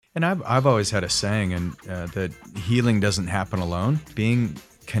And I've always had a saying, and that healing doesn't happen alone. Being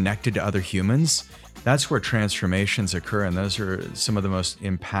connected to other humans, that's where transformations occur, and those are some of the most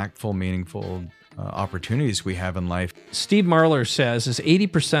impactful, meaningful opportunities we have in life. Steve Marler says is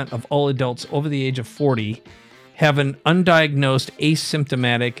 80% of all adults over the age of 40 have an undiagnosed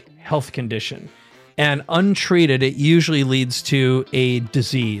asymptomatic health condition. And untreated, it usually leads to a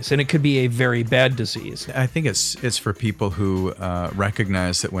disease, and it could be a very bad disease. I think it's for people who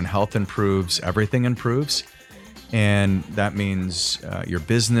recognize that when health improves, everything improves. And that means your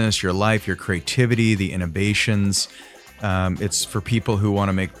business, your life, your creativity, the innovations. It's for people who want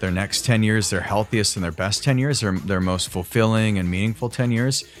to make their next 10 years their healthiest and their best 10 years, their most fulfilling and meaningful 10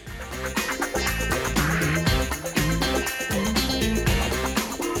 years.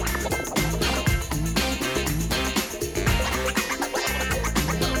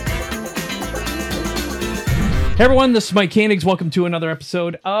 Hey everyone, this is Mike Koenigs. Welcome to another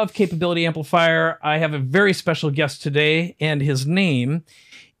episode of Capability Amplifier. I have a very special guest today, and his name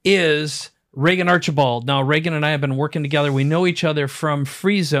is Reagan Archibald. Now, Reagan and I have been working together. We know each other from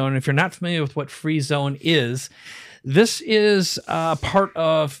FreeZone. If you're not familiar with what FreeZone is, this is part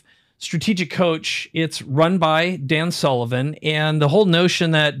of Strategic Coach. It's run by Dan Sullivan, and the whole notion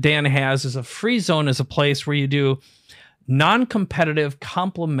that Dan has is a FreeZone is a place where you do non-competitive,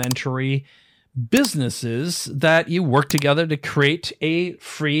 complementary businesses that you work together to create a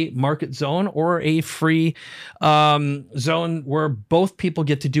free market zone or a free zone where both people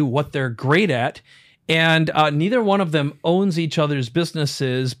get to do what they're great at. And neither one of them owns each other's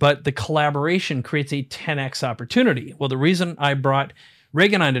businesses, but the collaboration creates a 10x opportunity. Well, the reason I brought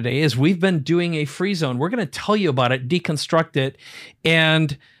Reagan on today is we've been doing a free zone. We're going to tell you about it, deconstruct it,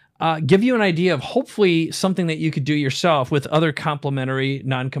 and give you an idea of hopefully something that you could do yourself with other complementary,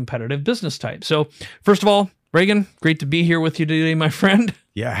 non-competitive business types. So first of all, Reagan, great to be here with you today, my friend.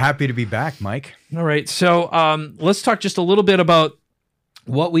 Yeah, happy to be back, Mike. All right, so let's talk just a little bit about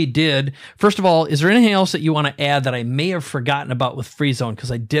what we did. First of all, is there anything else that you want to add that I may have forgotten about with FreeZone?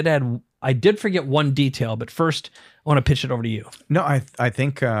 Because I did forget one detail, but first I want to pitch it over to you. No, I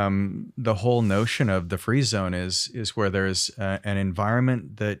think the whole notion of the free zone is where there's an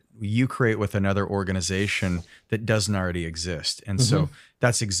environment that you create with another organization that doesn't already exist. And so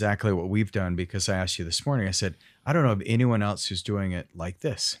that's exactly what we've done, because I asked you this morning, I said, I don't know of anyone else who's doing it like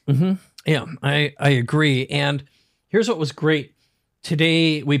this. Yeah, I agree. And here's what was great.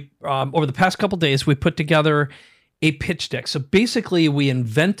 Today, we over the past couple days, we put together a pitch deck. So basically, we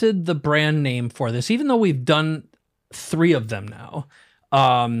invented the brand name for this, even though we've done 3 of them now,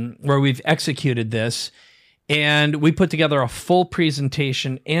 where we've executed this. And we put together a full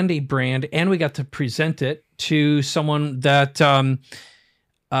presentation and a brand, and we got to present it to someone that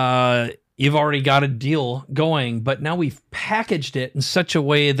you've already got a deal going, but now we've packaged it in such a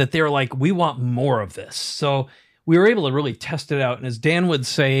way that they're like, we want more of this. So we were able to really test it out. And as Dan would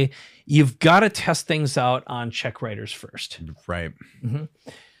say, you've got to test things out on check writers first. Right.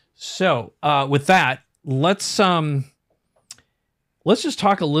 So with that, let's just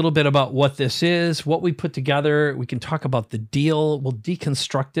talk a little bit about what this is, what we put together. We can talk about the deal. We'll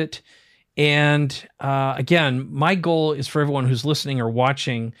deconstruct it. And again, my goal is for everyone who's listening or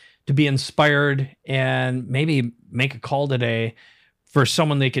watching to be inspired and maybe make a call today for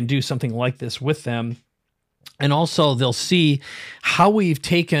someone they can do something like this with them. And also they'll see how we've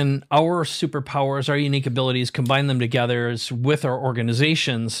taken our superpowers, our unique abilities, combined them together with our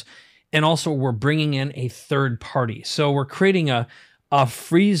organizations. And also we're bringing in a third party. So we're creating a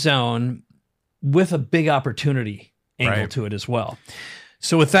free zone with a big opportunity angle to it as well.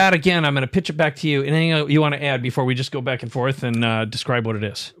 So with that, again, I'm going to pitch it back to you. Anything you want to add before we just go back and forth and describe what it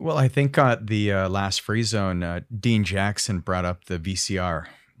is? Well, I think the last free zone, Dean Jackson brought up the VCR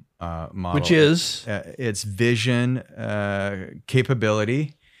model. Which is? It's vision,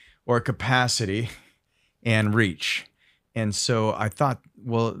 capability, or capacity, and reach. And so I thought,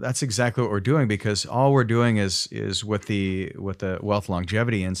 well, that's exactly what we're doing, because all we're doing is with the Wealth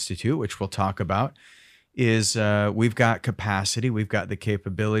Longevity Institute, which we'll talk about, is we've got capacity, we've got the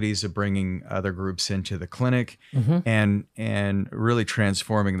capabilities of bringing other groups into the clinic and really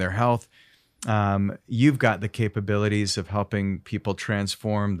transforming their health. You've got the capabilities of helping people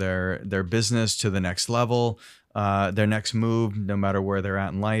transform their business to the next level, their next move, no matter where they're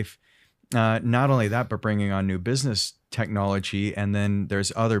at in life. Not only that, but bringing on new business technology. And then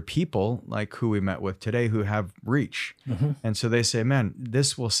there's other people like who we met with today who have reach. And so they say, man,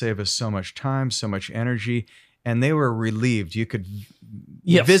 this will save us so much time, so much energy. And they were relieved. You could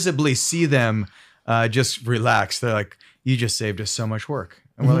visibly see them just relax. They're like, you just saved us so much work.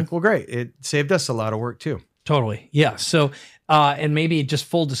 And we're like, well, great. It saved us a lot of work too. Totally. Yeah. So And maybe just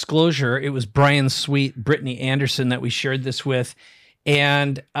full disclosure, it was Brian Sweet, Brittany Anderson that we shared this with.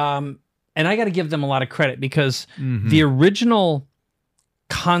 And I got to give them a lot of credit because the original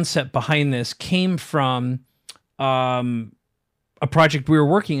concept behind this came from a project we were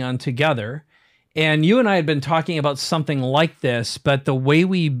working on together. And you and I had been talking about something like this, but the way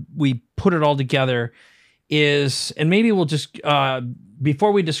we put it all together is, and maybe we'll just,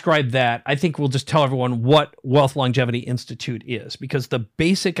 before we describe that, I think we'll just tell everyone what Wealth Longevity Institute is, because the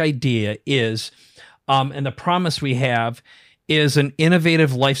basic idea is, and the promise we have is an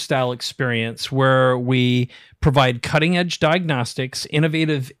innovative lifestyle experience where we provide cutting edge diagnostics,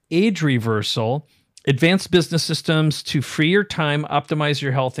 innovative age reversal, advanced business systems to free your time, optimize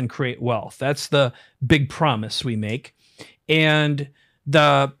your health, and create wealth. That's the big promise we make. And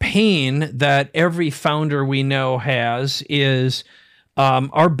the pain that every founder we know has is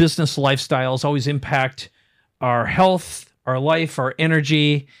our business lifestyles always impact our health, our life, our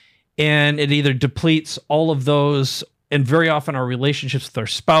energy, and it either depletes all of those, and very often our relationships with our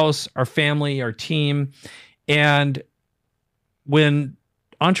spouse, our family, our team. And when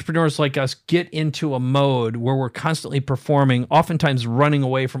entrepreneurs like us get into a mode where we're constantly performing, oftentimes running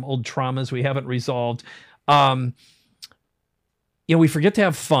away from old traumas we haven't resolved, we forget to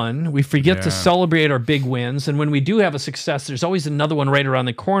have fun. We forget to celebrate our big wins. And when we do have a success, there's always another one right around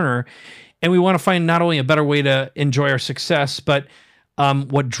the corner. And we want to find not only a better way to enjoy our success, but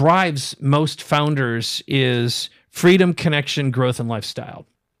what drives most founders is freedom, connection, growth, and lifestyle.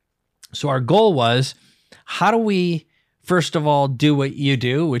 So our goal was, how do we, first of all, do what you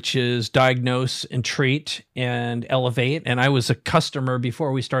do, which is diagnose and treat and elevate? And I was a customer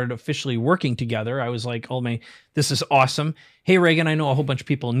before we started officially working together. I was like, oh, this is awesome. Hey, Reagan, I know a whole bunch of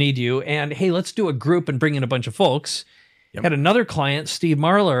people need you. And hey, let's do a group and bring in a bunch of folks. Yep. Had another client, Steve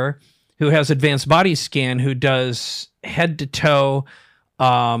Marler, who has Advanced Body Scan, who does head to toe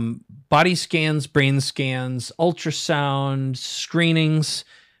body scans, brain scans, ultrasound, screenings.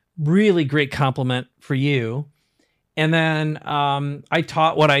 Really great compliment for you. And then I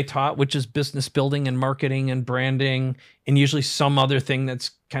taught what I taught, which is business building and marketing and branding, and usually some other thing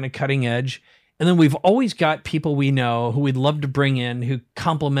that's kind of cutting edge. And then we've always got people we know who we'd love to bring in who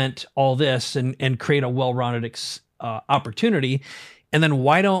complement all this and create a well-rounded opportunity. And then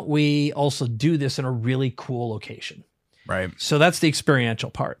why don't we also do this in a really cool location? Right. So that's the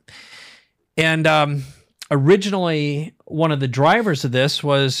experiential part. And originally, one of the drivers of this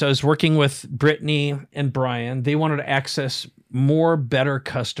was I was working with Brittany and Brian. They wanted to access more better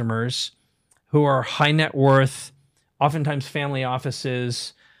customers who are high net worth, oftentimes family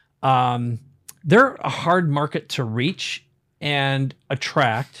offices. They're a hard market to reach and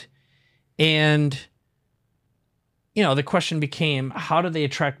attract. And, the question became, how do they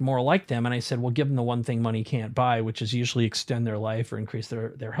attract more like them? And I said, well, give them the one thing money can't buy, which is usually extend their life or increase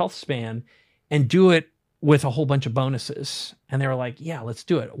their health span, and do it with a whole bunch of bonuses. And they were like, yeah, let's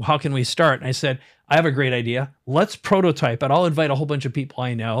do it. How can we start? And I said, I have a great idea. Let's prototype it. I'll invite a whole bunch of people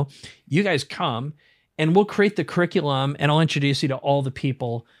I know. You guys come and we'll create the curriculum and I'll introduce you to all the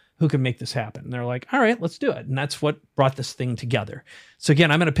people who can make this happen. And they're like, all right, let's do it. And that's what brought this thing together. So again,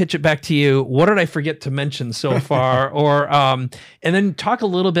 I'm going to pitch it back to you. What did I forget to mention so far? And then talk a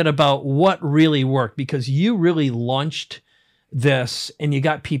little bit about what really worked, because you really launched this and you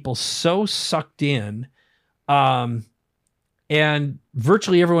got people so sucked in. And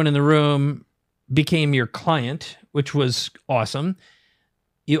virtually everyone in the room became your client, which was awesome.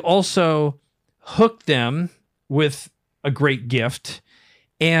 You also hooked them with a great gift,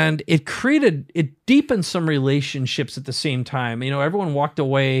 and it deepened some relationships at the same time. Everyone walked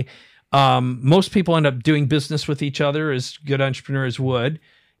away. Most people end up doing business with each other, as good entrepreneurs would.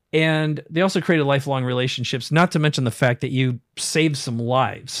 And they also created lifelong relationships, not to mention the fact that you saved some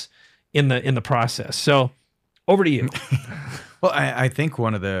lives in the process. So over to you. Well, I think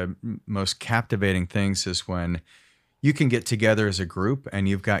one of the most captivating things is when you can get together as a group and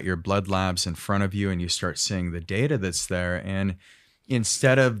you've got your blood labs in front of you and you start seeing the data that's there. And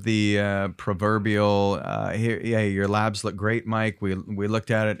instead of the proverbial, your labs look great, Mike. We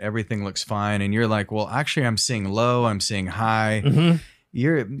looked at it, everything looks fine. And you're like, well, actually, I'm seeing low, I'm seeing high. Mm-hmm.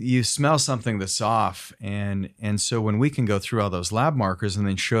 You smell something that's off. And so when we can go through all those lab markers and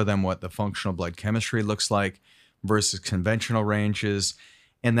then show them what the functional blood chemistry looks like versus conventional ranges,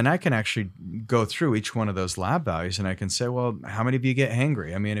 and then I can actually go through each one of those lab values and I can say, well, how many of you get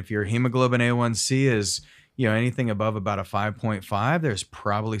hangry? I mean, if your hemoglobin A1C is anything above about a 5.5, there's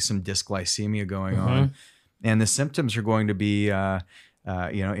probably some dysglycemia going on. And the symptoms are going to be,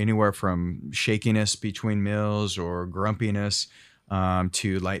 anywhere from shakiness between meals or grumpiness.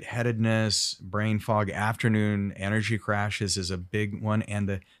 to lightheadedness, brain fog, afternoon energy crashes is a big one.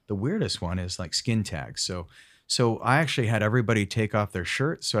 And the weirdest one is like skin tags. So I actually had everybody take off their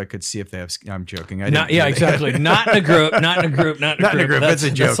shirt so I could see if they have. I'm joking. I Not, didn't. yeah, exactly. Not in a group. Not in a group. Not in a group. It's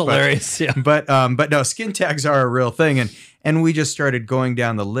a joke. That's hilarious. Yeah. But no, skin tags are a real thing, and we just started going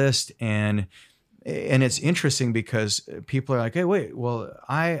down the list, and it's interesting because people are like, hey, wait, well,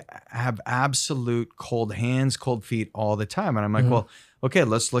 I have absolute cold hands, cold feet all the time, and I'm like, well, okay,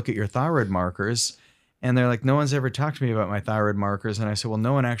 let's look at your thyroid markers, and they're like, no one's ever talked to me about my thyroid markers, and I said, well,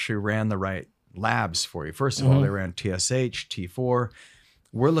 no one actually ran the right labs for you. First of all, they ran TSH, T4.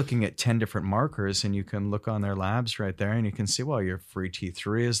 We're looking at 10 different markers, and you can look on their labs right there, and you can see, well, your free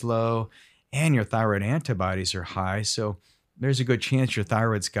T3 is low and your thyroid antibodies are high. So there's a good chance your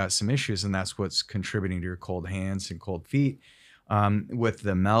thyroid's got some issues, and that's what's contributing to your cold hands and cold feet. With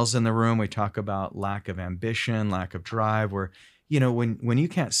the Mel's in the room, we talk about lack of ambition, lack of drive, where, you know, when you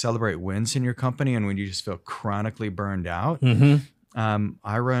can't celebrate wins in your company and when you just feel chronically burned out,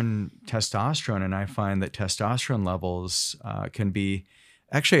 I run testosterone, and I find that testosterone levels can be,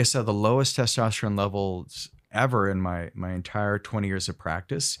 actually I saw the lowest testosterone levels ever in my entire 20 years of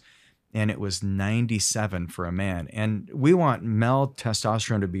practice, and it was 97 for a man. And we want male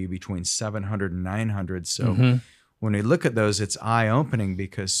testosterone to be between 700 and 900. So when we look at those, it's eye-opening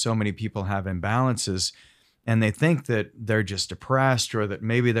because so many people have imbalances, and they think that they're just depressed, or that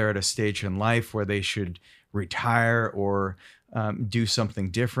maybe they're at a stage in life where they should retire or do something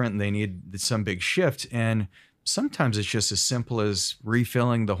different, and they need some big shift. And sometimes it's just as simple as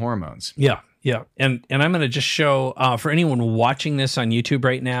refilling the hormones. Yeah. Yeah. And I'm going to just show for anyone watching this on YouTube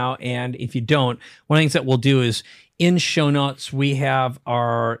right now. And if you don't, one of the things that we'll do is in show notes, we have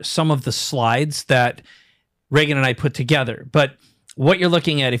some of the slides that Reagan and I put together. But what you're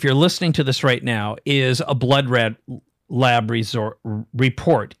looking at, if you're listening to this right now, is a blood lab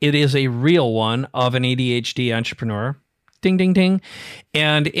report. It is a real one of an ADHD entrepreneur. Ding, ding, ding.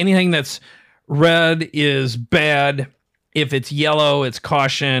 And anything that's red is bad. If it's yellow, it's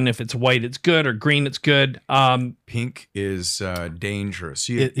caution. If it's white, it's good, or green, it's good. Pink is dangerous.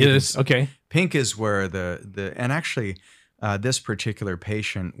 It is, okay. Pink is where and actually this particular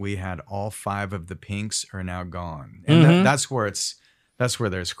patient, we had all 5 of the pinks are now gone. And that's where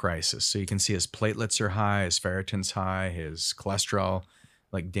there's crisis. So you can see his platelets are high, his ferritin's high, his cholesterol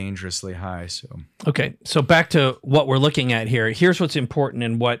like dangerously high. So okay, so back to what we're looking at here. Here's what's important,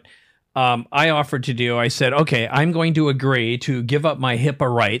 and what I offered to do. I said, okay, I'm going to agree to give up my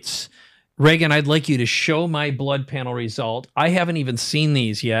HIPAA rights. Reagan, I'd like you to show my blood panel result. I haven't even seen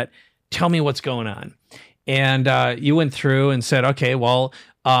these yet. Tell me what's going on. And you went through and said, okay, well,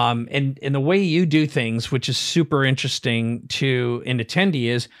 and the way you do things, which is super interesting to an attendee,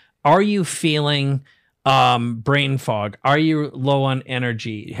 is, are you feeling brain fog? Are you low on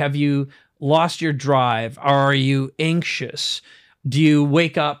energy? Have you lost your drive? Are you anxious? Do you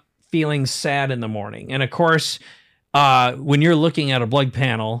wake up feeling sad in the morning? And of course, when you're looking at a blood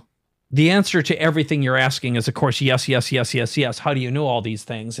panel, the answer to everything you're asking is, of course, yes, yes, yes, yes, yes. How do you know all these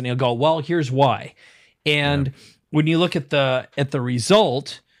things? And he'll go, well, here's why. And when you look at the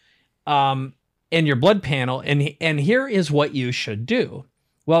result in your blood panel, and here is what you should do.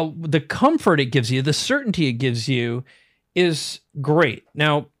 Well, the comfort it gives you, the certainty it gives you is great.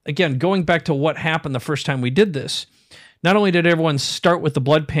 Now, again, going back to what happened the first time we did this, not only did everyone start with the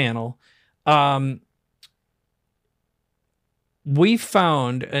blood panel, we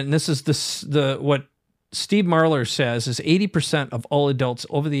found, and this is what Steve Marler says, is 80% of all adults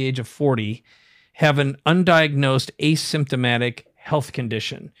over the age of 40 have an undiagnosed asymptomatic health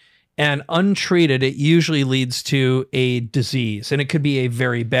condition. And untreated, it usually leads to a disease, and it could be a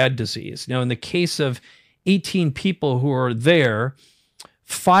very bad disease. Now, in the case of 18 people who are there,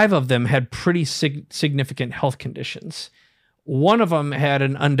 5 of them had pretty significant health conditions. One of them had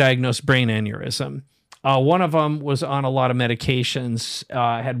an undiagnosed brain aneurysm. One of them was on a lot of medications,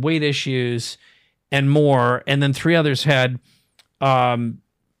 had weight issues, and more. And then 3 others had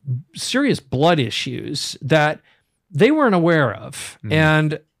serious blood issues that they weren't aware of.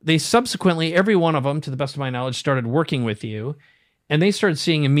 And they subsequently, every one of them, to the best of my knowledge, started working with you, and they started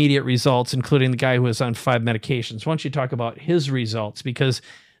seeing immediate results, including the guy who was on 5 medications. Why don't you talk about his results? Because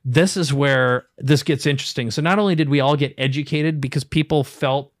this is where this gets interesting. So not only did we all get educated because people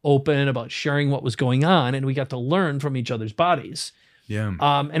felt open about sharing what was going on, and we got to learn from each other's bodies. Yeah.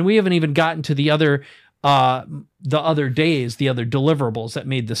 And we haven't even gotten to the other days, the other deliverables that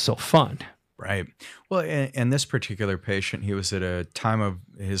made this so fun. Right. Well, and this particular patient, he was at a time of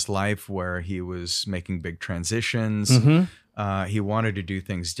his life where he was making big transitions. He wanted to do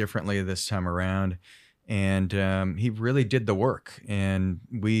things differently this time around. And he really did the work. And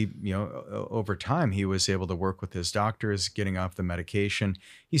we, over time, he was able to work with his doctors, getting off the medication.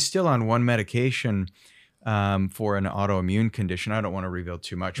 He's still on one medication for an autoimmune condition. I don't want to reveal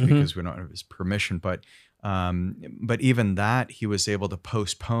too much because we don't have his permission, but even that, he was able to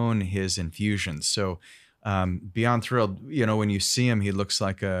postpone his infusions. So beyond thrilled, when you see him, he looks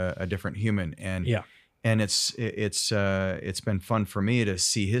like a different human. And Yeah. and it's been fun for me to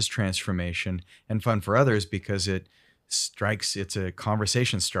see his transformation, and fun for others because it's a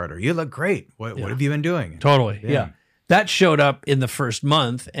conversation starter. You look great. What have you been doing? Totally. Yeah. That showed up in the first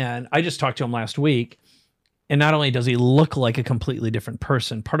month, and I just talked to him last week. And not only does he look like a completely different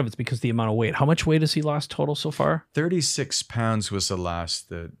person, part of it's because the amount of weight. How much weight has he lost total so far? 36 pounds was the last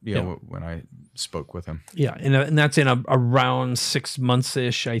that, when I spoke with him. Yeah. And that's in around 6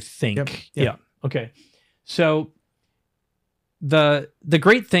 months-ish, I think. Yep. Yeah. Okay. So the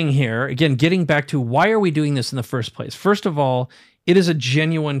great thing here, again, getting back to why are we doing this in the first place? First of all, it is a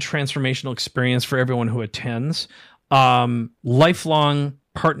genuine transformational experience for everyone who attends. Lifelong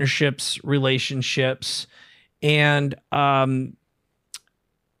partnerships, relationships, and a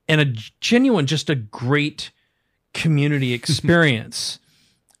genuine, just a great community experience.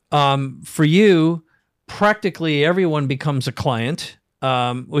 For you, practically everyone becomes a client,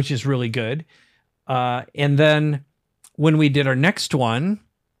 which is really good. And then when we did our next one,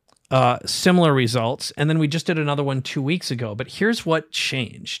 similar results. And then we just did another one 2 weeks ago. But here's what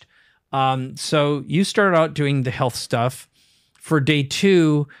changed. So you started out doing the health stuff. For day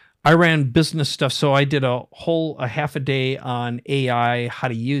 2, I ran business stuff. So I did a half a day on AI, how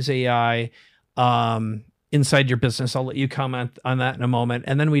to use AI inside your business. I'll let you comment on that in a moment.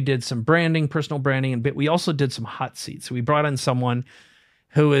 And then we did some branding, personal branding, and we also did some hot seats. So we brought in someone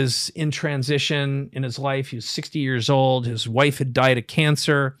who is in transition in his life. He was 60 years old. His wife had died of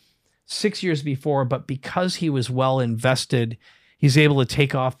cancer 6 years before, but because he was well invested, he's able to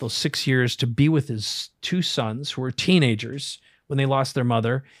take off those 6 years to be with his 2 sons who were teenagers when they lost their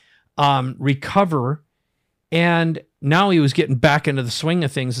mother, recover. And now he was getting back into the swing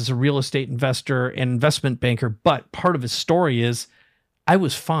of things as a real estate investor and investment banker. But part of his story is, I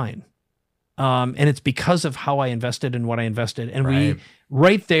was fine. And it's because of how I invested and what I invested. And we,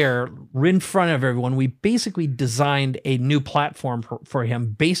 right there in front of everyone, we basically designed a new platform for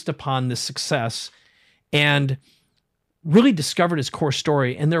him based upon the success, and really discovered his core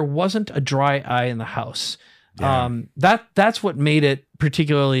story. And there wasn't a dry eye in the house. Yeah. That's what made it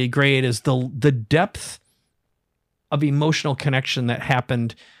particularly great, is the depth of emotional connection that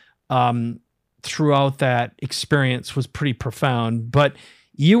happened throughout that experience was pretty profound. But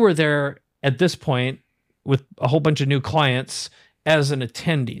you were there at this point with a whole bunch of new clients as an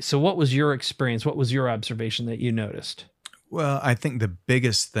attendee. So what was your experience? What was your observation that you noticed? Well, I think the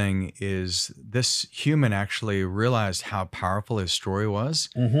biggest thing is this human actually realized how powerful his story was.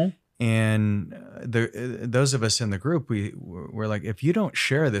 Mm-hmm. And those of us in the group, we're like, if you don't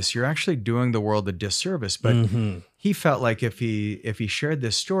share this, you're actually doing the world a disservice. But he felt like if he shared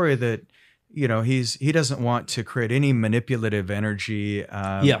this story, that he doesn't want to create any manipulative energy.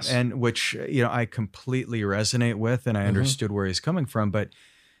 Yes, and which I completely resonate with, and I understood where he's coming from. But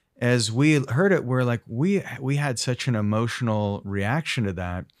as we heard it, we're like, we had such an emotional reaction to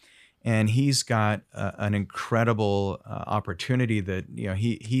that. And he's got an incredible opportunity that,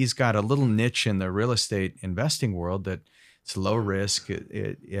 he's got a little niche in the real estate investing world that it's low risk.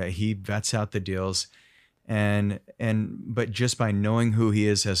 He vets out the deals, but just by knowing who he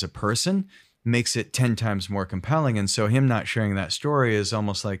is as a person makes it 10 times more compelling. And so him not sharing that story is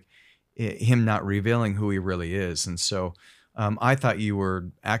almost like him not revealing who he really is. And so I thought you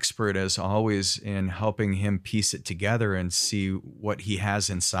were expert, as always, in helping him piece it together and see what he has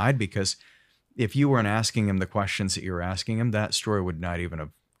inside, because if you weren't asking him the questions that you were asking him, that story would not even have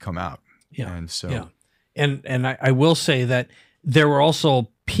come out. Yeah. And so, yeah. And I will say that there were also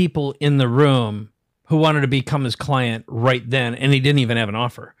people in the room who wanted to become his client right then, and he didn't even have an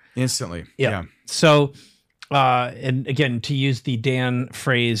offer. Instantly. Yeah. So, and again, to use the Dan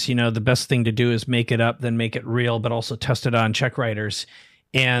phrase, the best thing to do is make it up, then make it real, but also test it on check writers.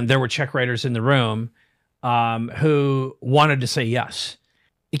 And there were check writers in the room who wanted to say yes.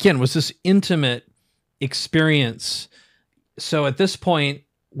 Again, it was this intimate experience. So at this point,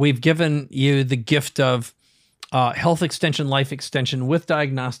 we've given you the gift of health extension, life extension with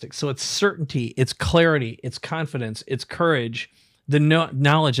diagnostics. So it's certainty, it's clarity, it's confidence, it's courage, the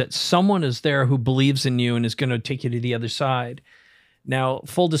knowledge that someone is there who believes in you and is going to take you to the other side. Now,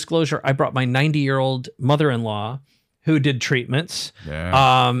 full disclosure, I brought my 90-year-old mother-in-law who did treatments.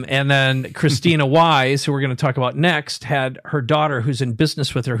 Yeah. And then Christina Wise, who we're going to talk about next, had her daughter who's in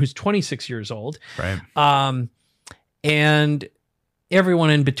business with her, who's 26 years old. Right. And everyone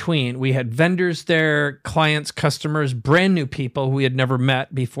in between. We had vendors there, clients, customers, brand new people who we had never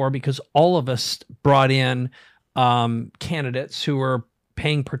met before, because all of us brought in candidates who were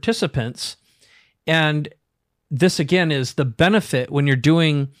paying participants. And this, again, is the benefit when you're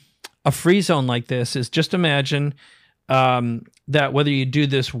doing a free zone like this, is just imagine that whether you do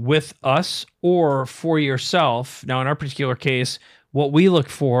this with us or for yourself. Now, in our particular case, what we look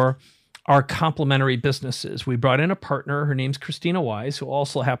for are complementary businesses. We brought in a partner. Her name's Christina Wise, who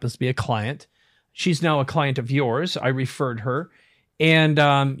also happens to be a client. She's now a client of yours. I referred her.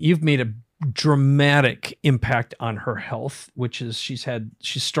 And you've made a dramatic impact on her health, which is she's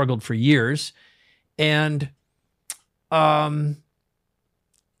struggled for years. And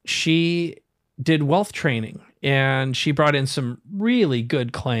she did wealth training, and she brought in some really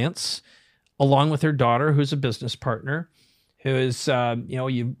good clients along with her daughter, who's a business partner, who is,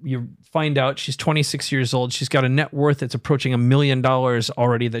 you find out she's 26 years old. She's got a net worth that's approaching $1 million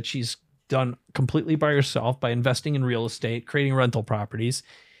already, that she's done completely by herself by investing in real estate, creating rental properties.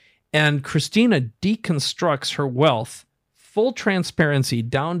 And Christina deconstructs her wealth, full transparency,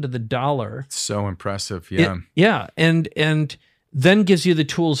 down to the dollar. So impressive. Yeah. And then gives you the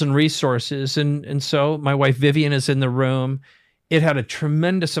tools and resources. And so my wife Vivian is in the room. It had a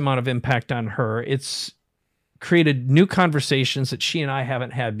tremendous amount of impact on her. It's created new conversations that she and I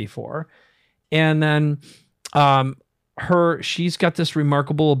haven't had before. And then she's got this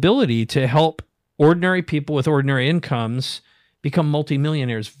remarkable ability to help ordinary people with ordinary incomes become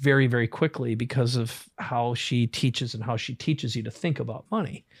multimillionaires very, very quickly because of how she teaches and how she teaches you to think about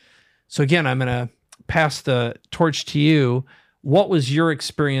money. So again, I'm going to pass the torch to you. What was your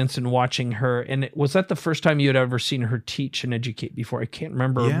experience in watching her? And was that the first time you had ever seen her teach and educate before? I can't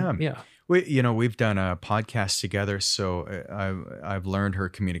remember. Yeah. We've done a podcast together, so I've learned her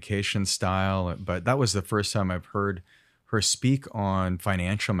communication style, but that was the first time I've heard her speak on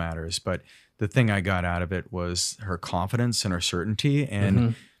financial matters. But the thing I got out of it was her confidence and her certainty,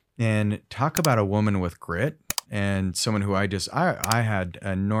 and talk about a woman with grit, and someone who I had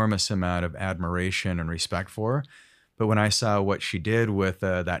enormous amount of admiration and respect for. But when I saw what she did with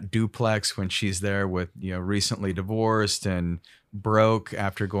that duplex, when she's there with, recently divorced and broke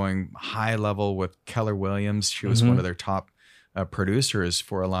after going high level with Keller Williams, she was one of their top producers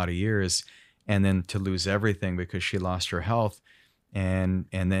for a lot of years, and then to lose everything because she lost her health. And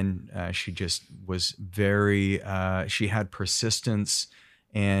then she just was very, she had persistence,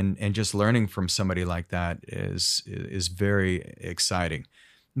 and just learning from somebody like that is very exciting.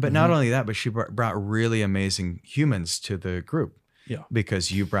 But not only that, but she brought really amazing humans to the group. Yeah.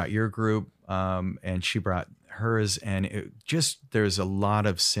 Because you brought your group, and she brought hers, and there's a lot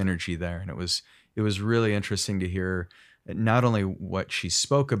of synergy there. And it was really interesting to hear not only what she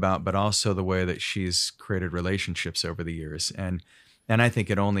spoke about, but also the way that she's created relationships over the years. And I think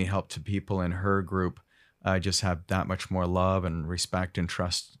it only helped to people in her group just have that much more love and respect and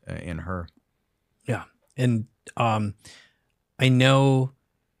trust in her. Yeah. And I know,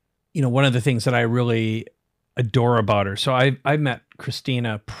 one of the things that I really adore about her. So I met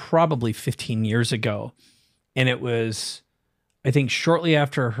Christina probably 15 years ago, and it was, I think, shortly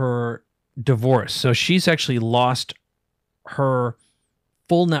after her divorce. So she's actually lost her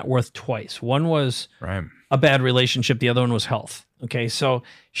full net worth twice. One was a bad relationship. The other one was health. Okay. So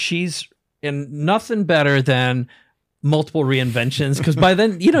she's in nothing better than multiple reinventions, because by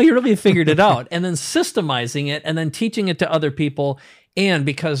then, you really figured it out, and then systemizing it and then teaching it to other people. And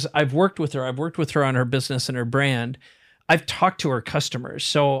because I've worked with her on her business and her brand, I've talked to her customers.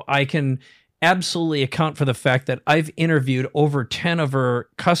 So I can absolutely account for the fact that I've interviewed over 10 of her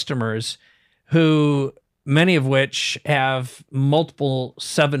customers, who many of which have multiple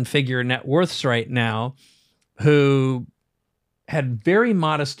 7-figure net worths right now, who had very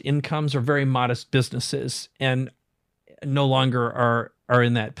modest incomes or very modest businesses and no longer are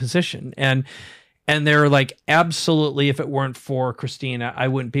in that position. And they're like, absolutely, if it weren't for Christina, I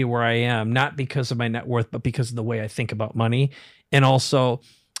wouldn't be where I am, not because of my net worth, but because of the way I think about money. And also,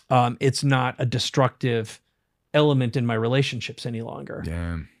 it's not a destructive element in my relationships any longer.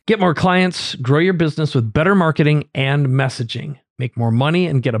 Yeah. Get more clients, grow your business with better marketing and messaging. Make more money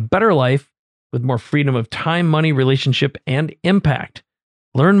and get a better life with more freedom of time, money, relationship, and impact.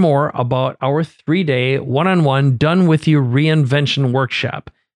 Learn more about our 3-day one-on-one done-with-you reinvention workshop.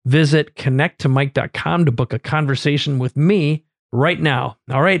 Visit connecttomike.com to book a conversation with me right now.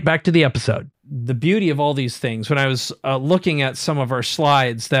 All right, back to the episode. The beauty of all these things, when I was looking at some of our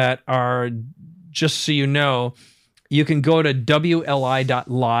slides that are, just so you know, you can go to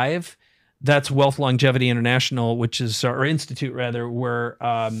WLI.live. That's Wealth Longevity International, which is our institute rather, where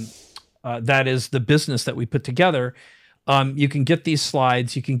that is the business that we put together. You can get these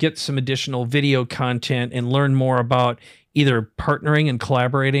slides, you can get some additional video content and learn more about either partnering and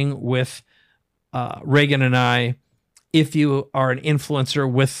collaborating with Reagan and I. If you are an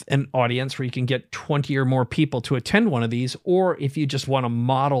influencer with an audience where you can get 20 or more people to attend one of these, or if you just want to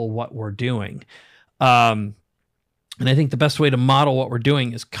model what we're doing. And I think the best way to model what we're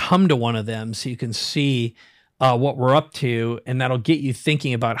doing is come to one of them so you can see what we're up to, and that'll get you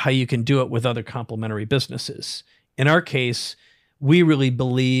thinking about how you can do it with other complementary businesses. In our case, we really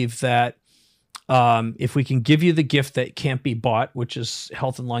believe that if we can give you the gift that can't be bought, which is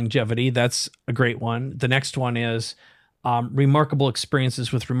health and longevity, that's a great one. The next one is remarkable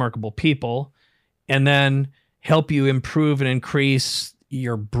experiences with remarkable people, and then help you improve and increase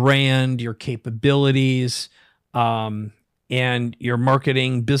your brand, your capabilities, and your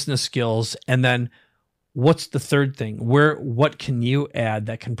marketing business skills. And then what's the third thing? What can you add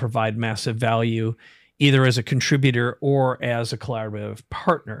that can provide massive value, either as a contributor or as a collaborative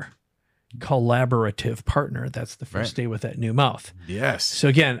partner? That's the first day with that new mouth. Yes. So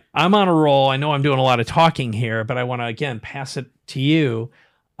again, I'm on a roll. I know I'm doing a lot of talking here, but I want to, again, pass it to you.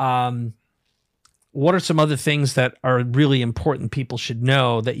 What are some other things that are really important people should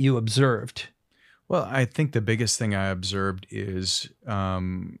know that you observed? Well, I think the biggest thing I observed is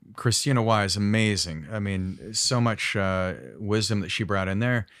Christina Wise, amazing. I mean, so much wisdom that she brought in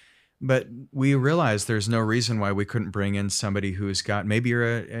there. But we realized there's no reason why we couldn't bring in somebody who's got, maybe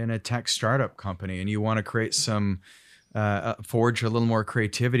you're in a tech startup company and you want to create forge a little more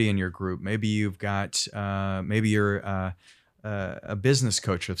creativity in your group. Maybe you've got, maybe you're a business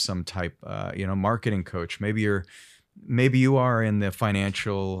coach of some type, marketing coach. Maybe you are in the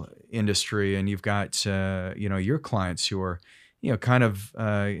financial industry and you've got, your clients who are, kind of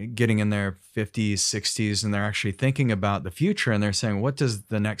getting in their 50s, 60s, and they're actually thinking about the future and they're saying, what does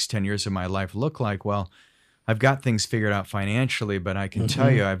the next 10 years of my life look like? Well, I've got things figured out financially, but I can tell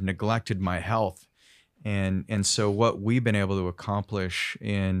you I've neglected my health. And so what we've been able to accomplish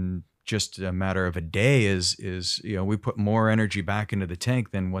in just a matter of a day is we put more energy back into the tank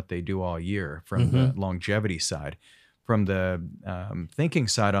than what they do all year from the longevity side. From the thinking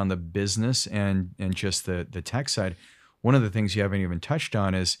side on the business and just the tech side, one of the things you haven't even touched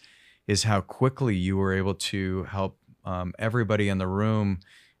on is how quickly you were able to help everybody in the room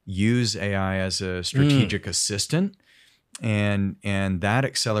use AI as a strategic assistant. And that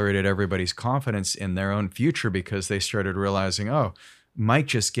accelerated everybody's confidence in their own future because they started realizing, oh, Mike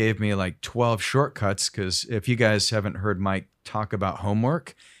just gave me like 12 shortcuts. Because if you guys haven't heard Mike talk about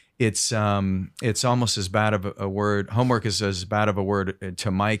homework, it's almost as bad of a word. Homework is as bad of a word to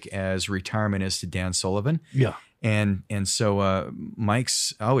Mike as retirement is to Dan Sullivan. Yeah. And so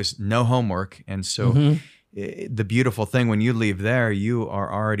Mike's always no homework. And so the beautiful thing when you leave there, you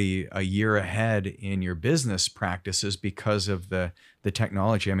are already a year ahead in your business practices because of the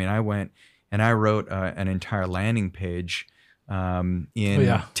technology. I mean, I went and I wrote an entire landing page in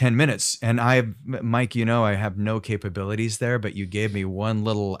 10 minutes. And Mike, I have no capabilities there, but you gave me one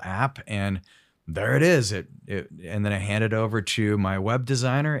little app and there it is. And then I handed it over to my web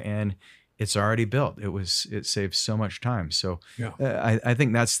designer and it's already built. It saved so much time. So I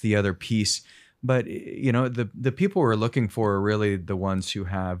think that's the other piece. But, the people we're looking for are really the ones who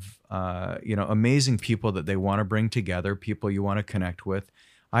have, amazing people that they want to bring together, people you want to connect with.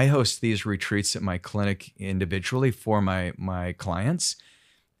 I host these retreats at my clinic individually for my clients.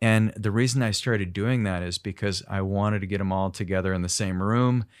 And the reason I started doing that is because I wanted to get them all together in the same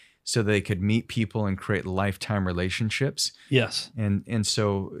room so they could meet people and create lifetime relationships. Yes. And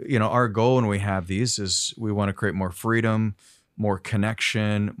so, our goal when we have these is we want to create more freedom, more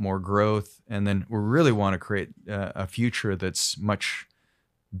connection, more growth. And then we really want to create a future that's much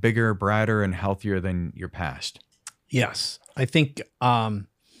bigger, brighter, and healthier than your past. Yes. I think,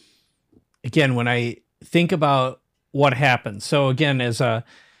 again, when I think about what happens, so again,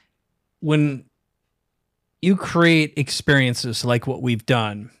 when you create experiences like what we've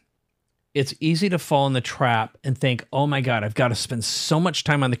done, it's easy to fall in the trap and think, oh my God, I've got to spend so much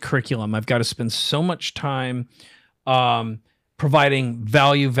time on the curriculum. I've got to spend so much time providing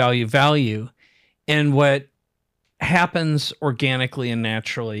value. And what happens organically and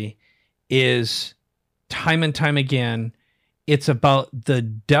naturally is time and time again, it's about the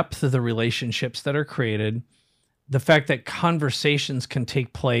depth of the relationships that are created, the fact that conversations can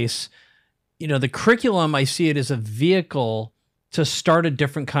take place. The curriculum, I see it as a vehicle to start a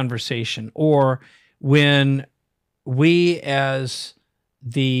different conversation. Or when we as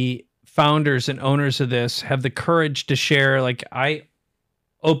the founders and owners of this have the courage to share. Like, I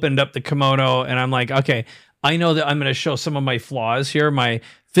opened up the kimono and I'm like, okay, I know that I'm going to show some of my flaws here, my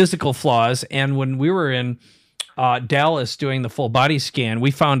physical flaws. And when we were in Dallas doing the full body scan,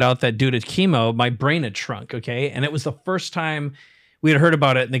 we found out that due to chemo, my brain had shrunk. Okay. And it was the first time we had heard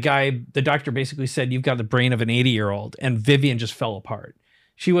about it. And the doctor basically said, you've got the brain of an 80-year-old. And Vivian just fell apart.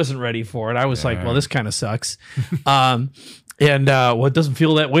 She wasn't ready for it. I was like, well, this kind of sucks. It doesn't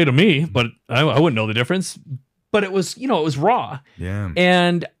feel that way to me, but I wouldn't know the difference. But it was, it was raw. Yeah.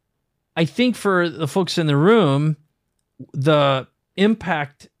 And I think for the folks in the room, the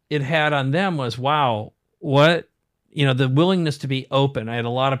impact it had on them was, wow, what, the willingness to be open. I had a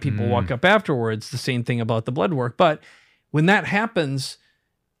lot of people walk up afterwards, the same thing about the blood work. But when that happens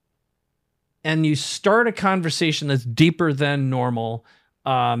and you start a conversation that's deeper than normal,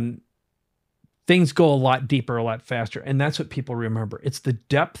 things go a lot deeper, a lot faster. And that's what people remember. It's the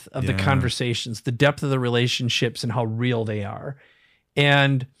depth of the conversations, the depth of the relationships, and how real they are.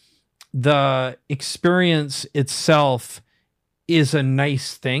 And the experience itself is a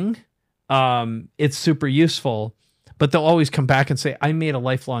nice thing. It's super useful, but they'll always come back and say, I made a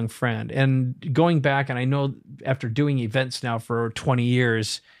lifelong friend. And going back, and I know after doing events now for 20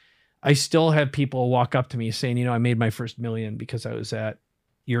 years, I still have people walk up to me saying, I made my first $1 million because I was at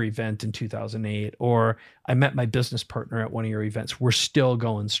your event in 2008, or I met my business partner at one of your events. We're still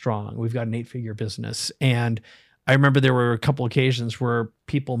going strong. We've got an 8-figure business. And I remember there were a couple occasions where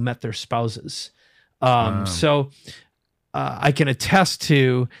people met their spouses. So I can attest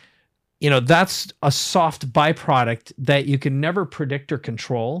to, that's a soft byproduct that you can never predict or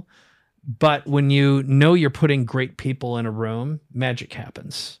control. But when you're putting great people in a room, magic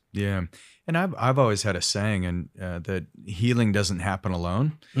happens. Yeah. And I've always had a saying, and that healing doesn't happen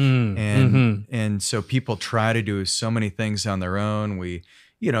alone. And so people try to do so many things on their own.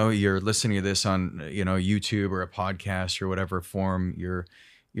 You're listening to this on YouTube or a podcast or whatever form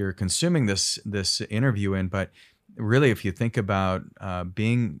you're consuming this interview in. But really, if you think about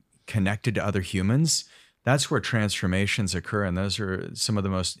being connected to other humans, that's where transformations occur, and those are some of the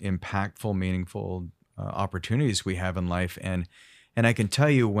most impactful, meaningful opportunities we have in life. And I can tell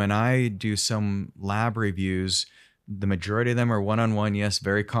you, when I do some lab reviews, the majority of them are one-on-one, yes,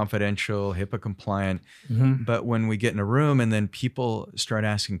 very confidential, HIPAA compliant. But when we get in a room and then people start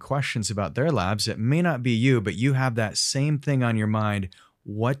asking questions about their labs, it may not be you, but you have that same thing on your mind.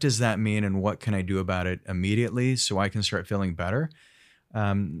 What does that mean, and what can I do about it immediately so I can start feeling better?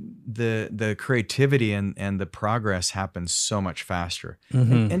 The creativity and the progress happens so much faster.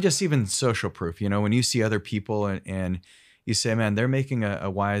 And just even social proof, when you see other people and you say, man, they're making a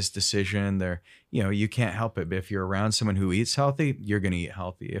wise decision. You can't help it. But if you're around someone who eats healthy, you're going to eat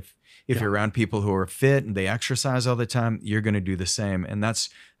healthy. If you're around people who are fit and they exercise all the time, you're going to do the same. And that's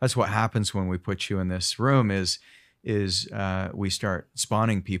what happens when we put you in this room is we start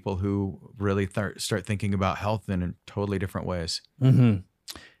spawning people who really start thinking about health in totally different ways.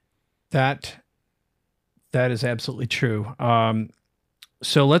 That is absolutely true.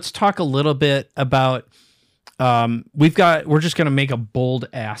 So let's talk a little bit about, we're just going to make a bold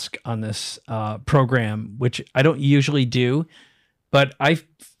ask on this program, which I don't usually do, but I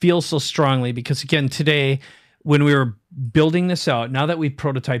feel so strongly because, again, today, when we were building this out, now that we've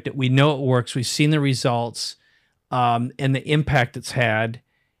prototyped it, we know it works, we've seen the results, and the impact it's had.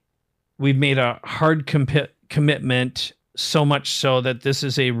 We've made a hard commitment, so much so that this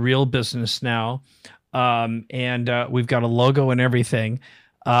is a real business now, and we've got a logo and everything.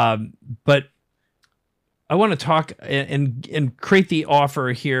 But I want to talk and create the offer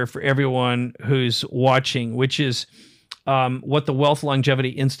here for everyone who's watching, which is what the Wealth Longevity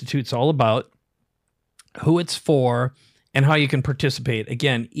Institute's all about, who it's for, and how you can participate.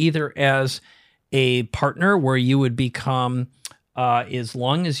 Again, either as a partner where you would become, as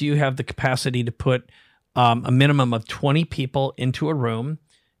long as you have the capacity to put a minimum of 20 people into a room,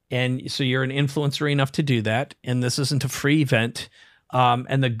 and so you're an influencer enough to do that, and this isn't a free event,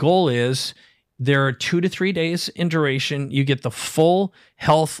 and the goal is there are 2 to 3 days in duration. You get the full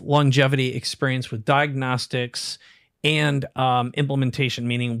health longevity experience with diagnostics and implementation,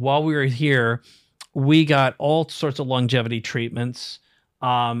 meaning while we were here, we got all sorts of longevity treatments.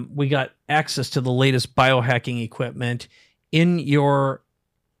 We got access to the latest biohacking equipment in your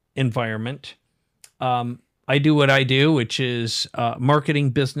environment. I do what I do, which is marketing,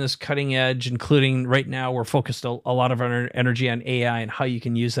 business, cutting edge, including right now we're focused a lot of our energy on AI and how you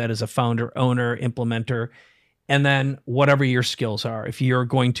can use that as a founder, owner, implementer, and then whatever your skills are, if you're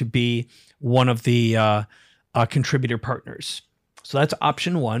going to be one of the contributor partners. So that's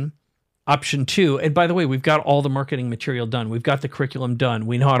option one. Option 2, and by the way, we've got all the marketing material done. We've got the curriculum done.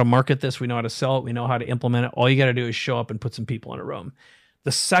 We know how to market this. We know how to sell it. We know how to implement it. All you got to do is show up and put some people in a room.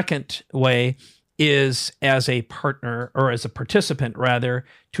 The second way is as a partner, or as a participant rather,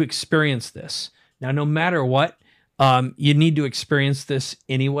 to experience this. Now, no matter what, you need to experience this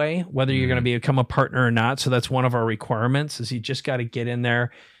anyway, whether you're going to become a partner or not. So that's one of our requirements, is you just got to get in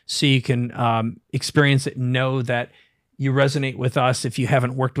there so you can experience it and know that you resonate with us. If you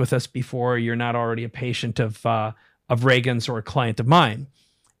haven't worked with us before, you're not already a patient of Reagan's or a client of mine.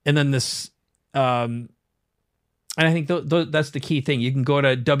 And then this, and I think that's the key thing. You can go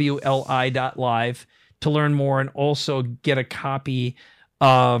to WLI.live to learn more, and also get a copy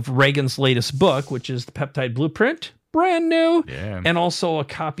of Reagan's latest book, which is The Peptide Blueprint, brand new, and also a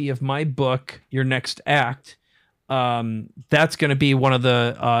copy of my book, Your Next Act. That's going to be one of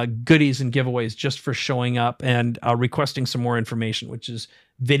the goodies and giveaways just for showing up and requesting some more information, which is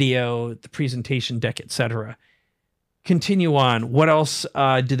video, the presentation deck, etc. Continue on. What else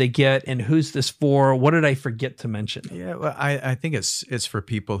do they get, and who's this for? What did I forget to mention? Yeah, well, I think it's for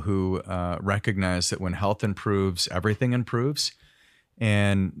people who recognize that when health improves, everything improves.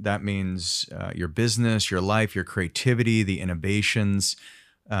 And that means your business, your life, your creativity, the innovations.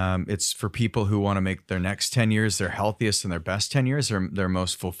 It's for people who want to make their next 10 years their healthiest and their best 10 years, or their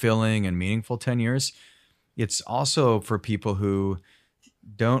most fulfilling and meaningful 10 years. It's also for people who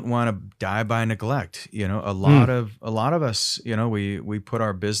don't want to die by neglect. You know, a lot of us, you know, we put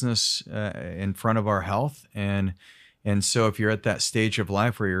our business in front of our health, and so if you're at that stage of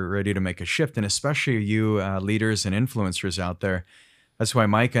life where you're ready to make a shift, and especially you leaders and influencers out there, that's why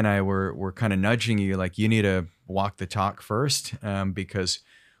Mike and I were kind of nudging you, like, you need to walk the talk first, because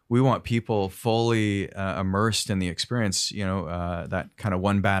we want people fully immersed in the experience. You know, that kind of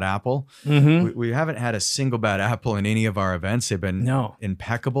one bad apple. We haven't had a single bad apple in any of our events. They've been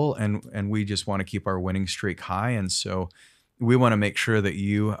impeccable, and we just want to keep our winning streak high. And so we want to make sure that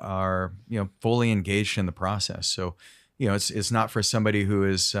you are, you know, fully engaged in the process. So, you know, it's not for somebody who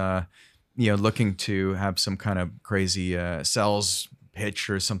is, you know, looking to have some kind of crazy sales pitch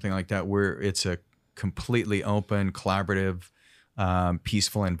or something like that, where it's a completely open, collaborative,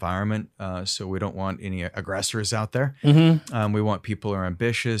 peaceful environment. So we don't want any aggressors out there. We want people who are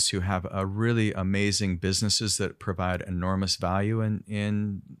ambitious, who have a really amazing businesses that provide enormous value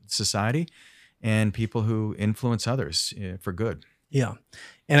in society, and people who influence others for good. Yeah.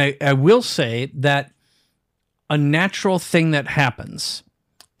 And I will say that a natural thing that happens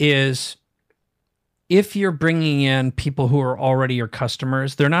is, if you're bringing in people who are already your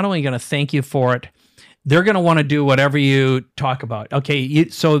customers, they're not only going to thank you for it, they're going to want to do whatever you talk about. Okay,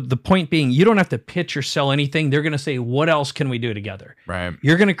 so the point being, you don't have to pitch or sell anything. They're going to say, what else can we do together? Right.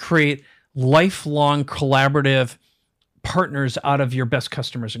 You're going to create lifelong collaborative partners out of your best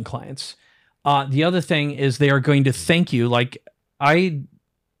customers and clients. The other thing is, they are going to thank you. Like, I'd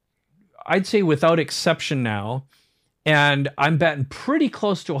say without exception now, and I'm batting pretty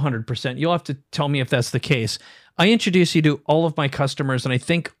close to 100%. You'll have to tell me if that's the case. I introduce you to all of my customers, and I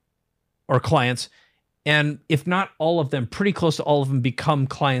think, or clients, and if not all of them, pretty close to all of them become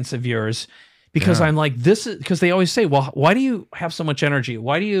clients of yours, because I'm like, this is, because they always say, well, why do you have so much energy?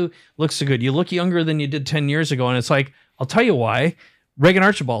 Why do you look so good? You look younger than you did 10 years ago. And it's like, I'll tell you why. Reagan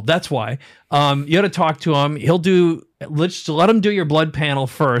Archibald, that's why. You got to talk to him. Let's let him do your blood panel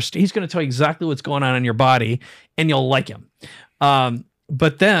first. He's going to tell you exactly what's going on in your body, and you'll like him.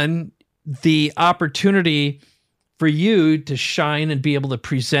 But then the opportunity for you to shine and be able to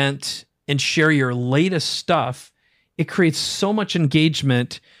present and share your latest stuff, it creates so much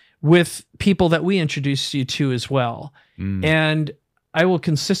engagement with people that we introduce you to as well. And I will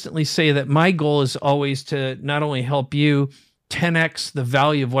consistently say that my goal is always to not only help you 10x the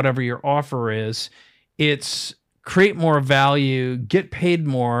value of whatever your offer is, it's create more value, get paid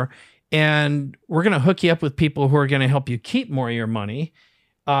more, and we're going to hook you up with people who are going to help you keep more of your money,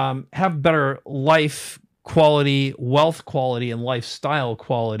 have better life quality, wealth quality, and lifestyle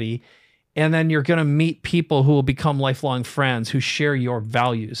quality. And then you're going to meet people who will become lifelong friends who share your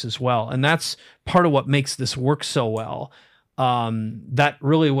values as well. And that's part of what makes this work so well. That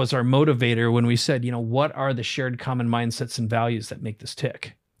really was our motivator when we said, you know, what are the shared common mindsets and values that make this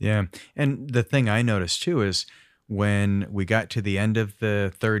tick? Yeah. And the thing I noticed too is, when we got to the end of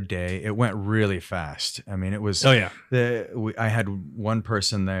the third day, it went really fast. I mean, it was, I had one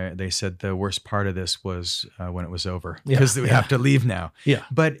person there, they said the worst part of this was when it was over, because we have to leave now.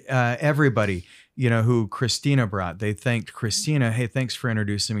 But everybody, you know, who Christina brought, they thanked Christina. Hey, thanks for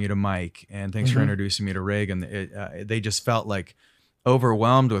introducing me to Mike, and thanks for introducing me to Reagan. They just felt like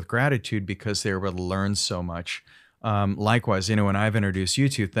overwhelmed with gratitude because they were able to learn so much. Likewise, when I've introduced you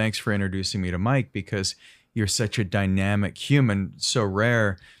two, thanks for introducing me to Mike, because you're such a dynamic human, so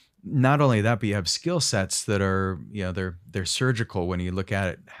rare. Not only that, but you have skill sets that are, they're surgical when you look at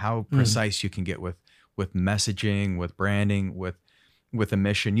it, how precise you can get with messaging, with branding, with a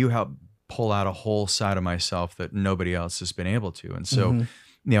mission. You help pull out a whole side of myself that nobody else has been able to. And so,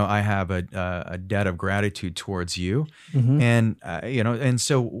 I have a debt of gratitude towards you. And, and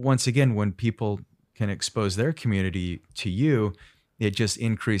so once again, when people can expose their community to you, it just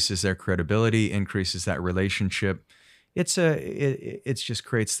increases their credibility, increases that relationship. It just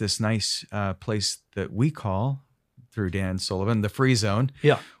creates this nice place that we call, through Dan Sullivan, the free zone.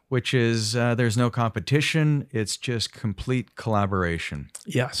 Yeah. Which is there's no competition. It's just complete collaboration.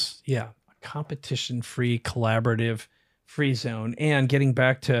 Yes. Yeah. A competition-free, collaborative, free zone. And getting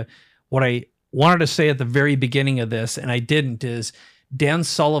back to what I wanted to say at the very beginning of this, and I didn't, is Dan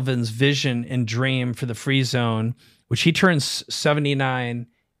Sullivan's vision and dream for the free zone, which he turns 79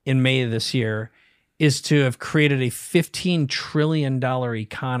 in May of this year, is to have created a $15 trillion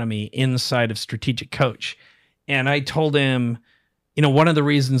economy inside of Strategic Coach. And I told him, one of the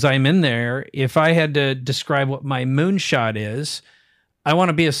reasons I'm in there, if I had to describe what my moonshot is, I want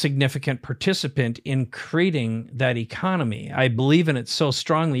to be a significant participant in creating that economy. I believe in it so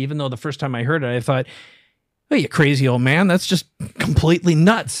strongly, even though the first time I heard it, I thought, oh, you crazy old man, that's just completely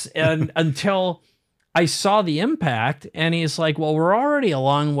nuts. And until I saw the impact, and he's like, well, we're already a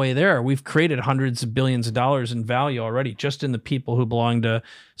long way there. We've created hundreds of billions of dollars in value already, just in the people who belong to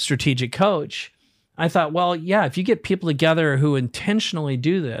Strategic Coach. I thought, well, yeah, if you get people together who intentionally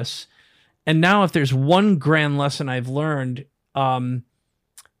do this, and now if there's one grand lesson I've learned,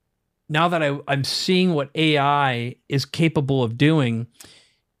 now that I'm seeing what AI is capable of doing,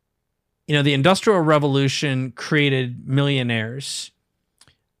 the Industrial Revolution created millionaires.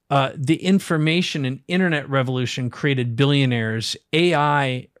 The information and internet revolution created billionaires.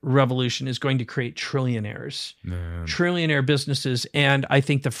 AI revolution is going to create trillionaires, trillionaire businesses, and I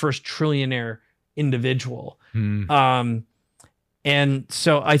think the first trillionaire individual. And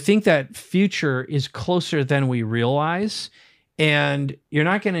so I think that future is closer than we realize. And you're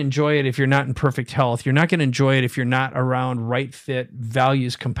not going to enjoy it if you're not in perfect health. You're not going to enjoy it if you're not around right fit,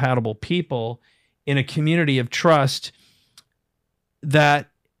 values compatible people in a community of trust that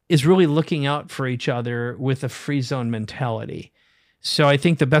is really looking out for each other with a free zone mentality. So I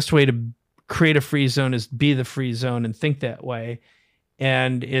think the best way to create a free zone is be the free zone and think that way.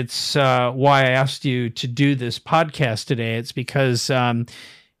 And it's why I asked you to do this podcast today. It's because,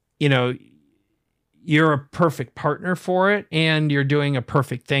 you're a perfect partner for it, and you're doing a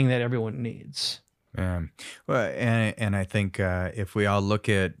perfect thing that everyone needs. Well, and I think if we all look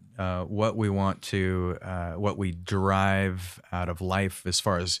at what we want to, what we derive out of life, as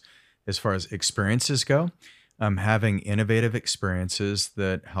far as experiences go, having innovative experiences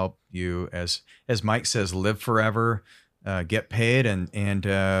that help you, as Mike says, live forever, get paid, and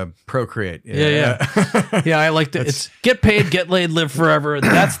procreate. Yeah. I like that. It's get paid, get laid, live forever.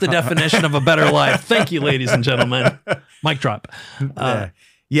 That's the definition of a better life. Thank you, ladies and gentlemen. Mic drop.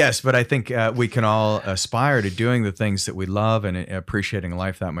 Yes, but I think we can all aspire to doing the things that we love and appreciating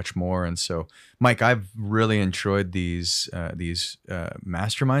life that much more. And so, Mike, I've really enjoyed these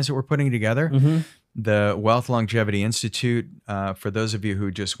masterminds that we're putting together. The Wealth Longevity Institute, for those of you who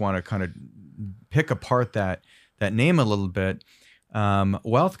just want to kind of pick apart that name a little bit,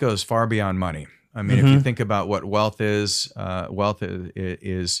 wealth goes far beyond money. I mean, if you think about what wealth is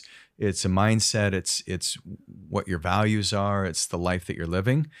it's a mindset. It's what your values are. It's the life that you're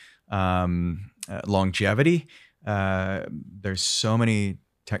living. Longevity. There's so many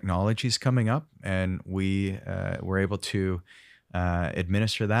technologies coming up, and we were able to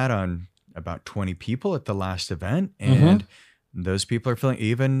administer that on about 20 people at the last event, and those people are feeling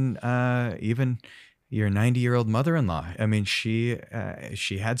even your 90-year-old mother-in-law. I mean, she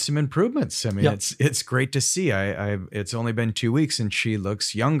had some improvements. I mean, it's great to see. It's only been 2 weeks and she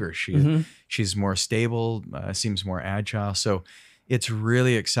looks younger. She's more stable, seems more agile. So it's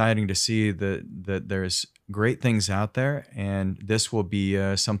really exciting to see that there's great things out there, and this will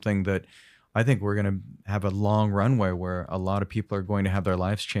be something that I think we're going to have a long runway where a lot of people are going to have their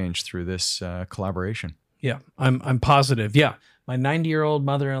lives changed through this collaboration. Yeah, I'm positive. Yeah. My 90-year-old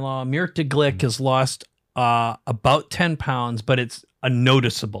mother-in-law, Mirta Glick, has lost about 10 pounds, but it's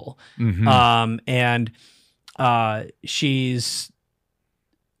noticeable. And what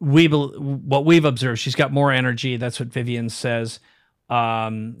we've observed, she's got more energy. That's what Vivian says.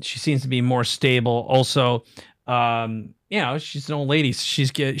 She seems to be more stable. Also, she's an old lady.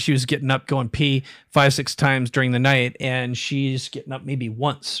 She was getting up, going pee 5-6 times during the night, and she's getting up maybe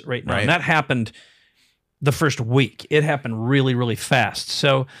once right now. And that happened the first week. It happened really, really fast.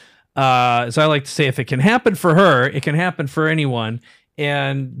 So, as I like to say, if it can happen for her, it can happen for anyone.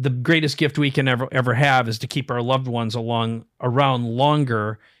 And the greatest gift we can ever have is to keep our loved ones around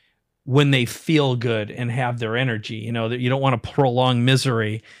longer when they feel good and have their energy. You know, that you don't want to prolong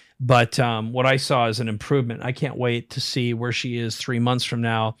misery. But what I saw is an improvement. I can't wait to see where she is 3 months from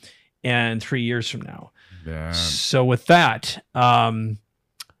now and 3 years from now. Yeah. So with that,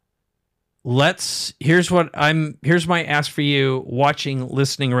 here's my ask for you watching,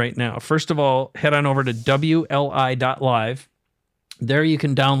 listening right now. First of all, head on over to WLI.live. There you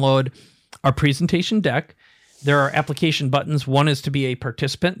can download our presentation deck. There are application buttons. One is to be a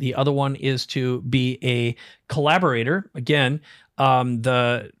participant. The other one is to be a collaborator. Again,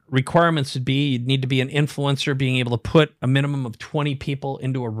 the requirements would be you'd need to be an influencer, being able to put a minimum of 20 people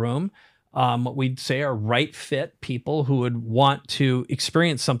into a room. What we'd say are right fit people who would want to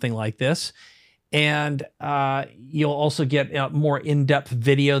experience something like this. And you'll also get a more in-depth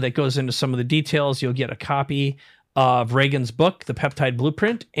video that goes into some of the details. You'll get a copy of Reagan's book, The Peptide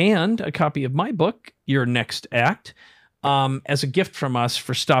Blueprint, and a copy of my book, Your Next Act, as a gift from us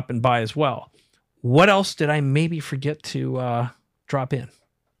for stopping by as well. What else did I maybe forget to drop in?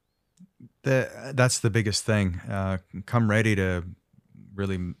 That's the biggest thing. Come ready to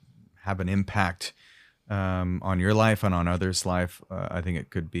really have an impact on your life and on others' life. I think it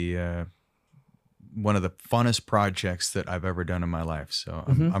could be one of the funnest projects that I've ever done in my life. So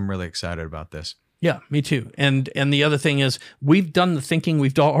I'm really excited about this. Yeah, me too. And the other thing is we've done the thinking.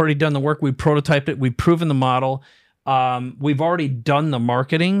 We've already done the work. We've prototyped it. We've proven the model. We've already done the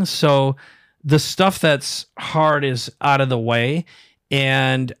marketing. So the stuff that's hard is out of the way.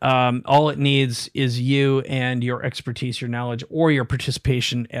 And all it needs is you and your expertise, your knowledge, or your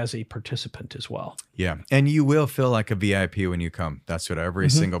participation as a participant as well. Yeah. And you will feel like a VIP when you come. That's what every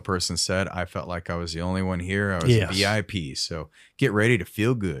single person said. I felt like I was the only one here. I was a VIP. So get ready to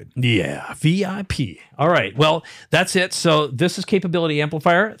feel good. Yeah, VIP. All right. Well, that's it. So this is Capability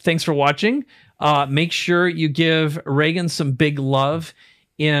Amplifier. Thanks for watching. Make sure you give Reagan some big love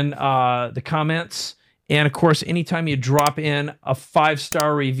in the comments. And of course, anytime you drop in a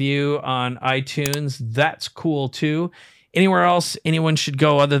 5-star review on iTunes, that's cool too. Anywhere else anyone should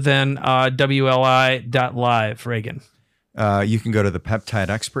go other than WLI.live, Reagan? You can go to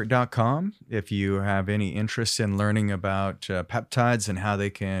thepeptideexpert.com if you have any interest in learning about peptides and how they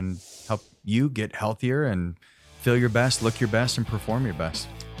can help you get healthier and feel your best, look your best, and perform your best.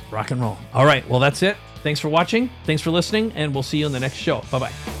 Rock and roll. All right. Well, that's it. Thanks for watching. Thanks for listening. And we'll see you in the next show.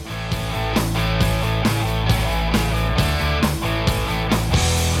 Bye-bye.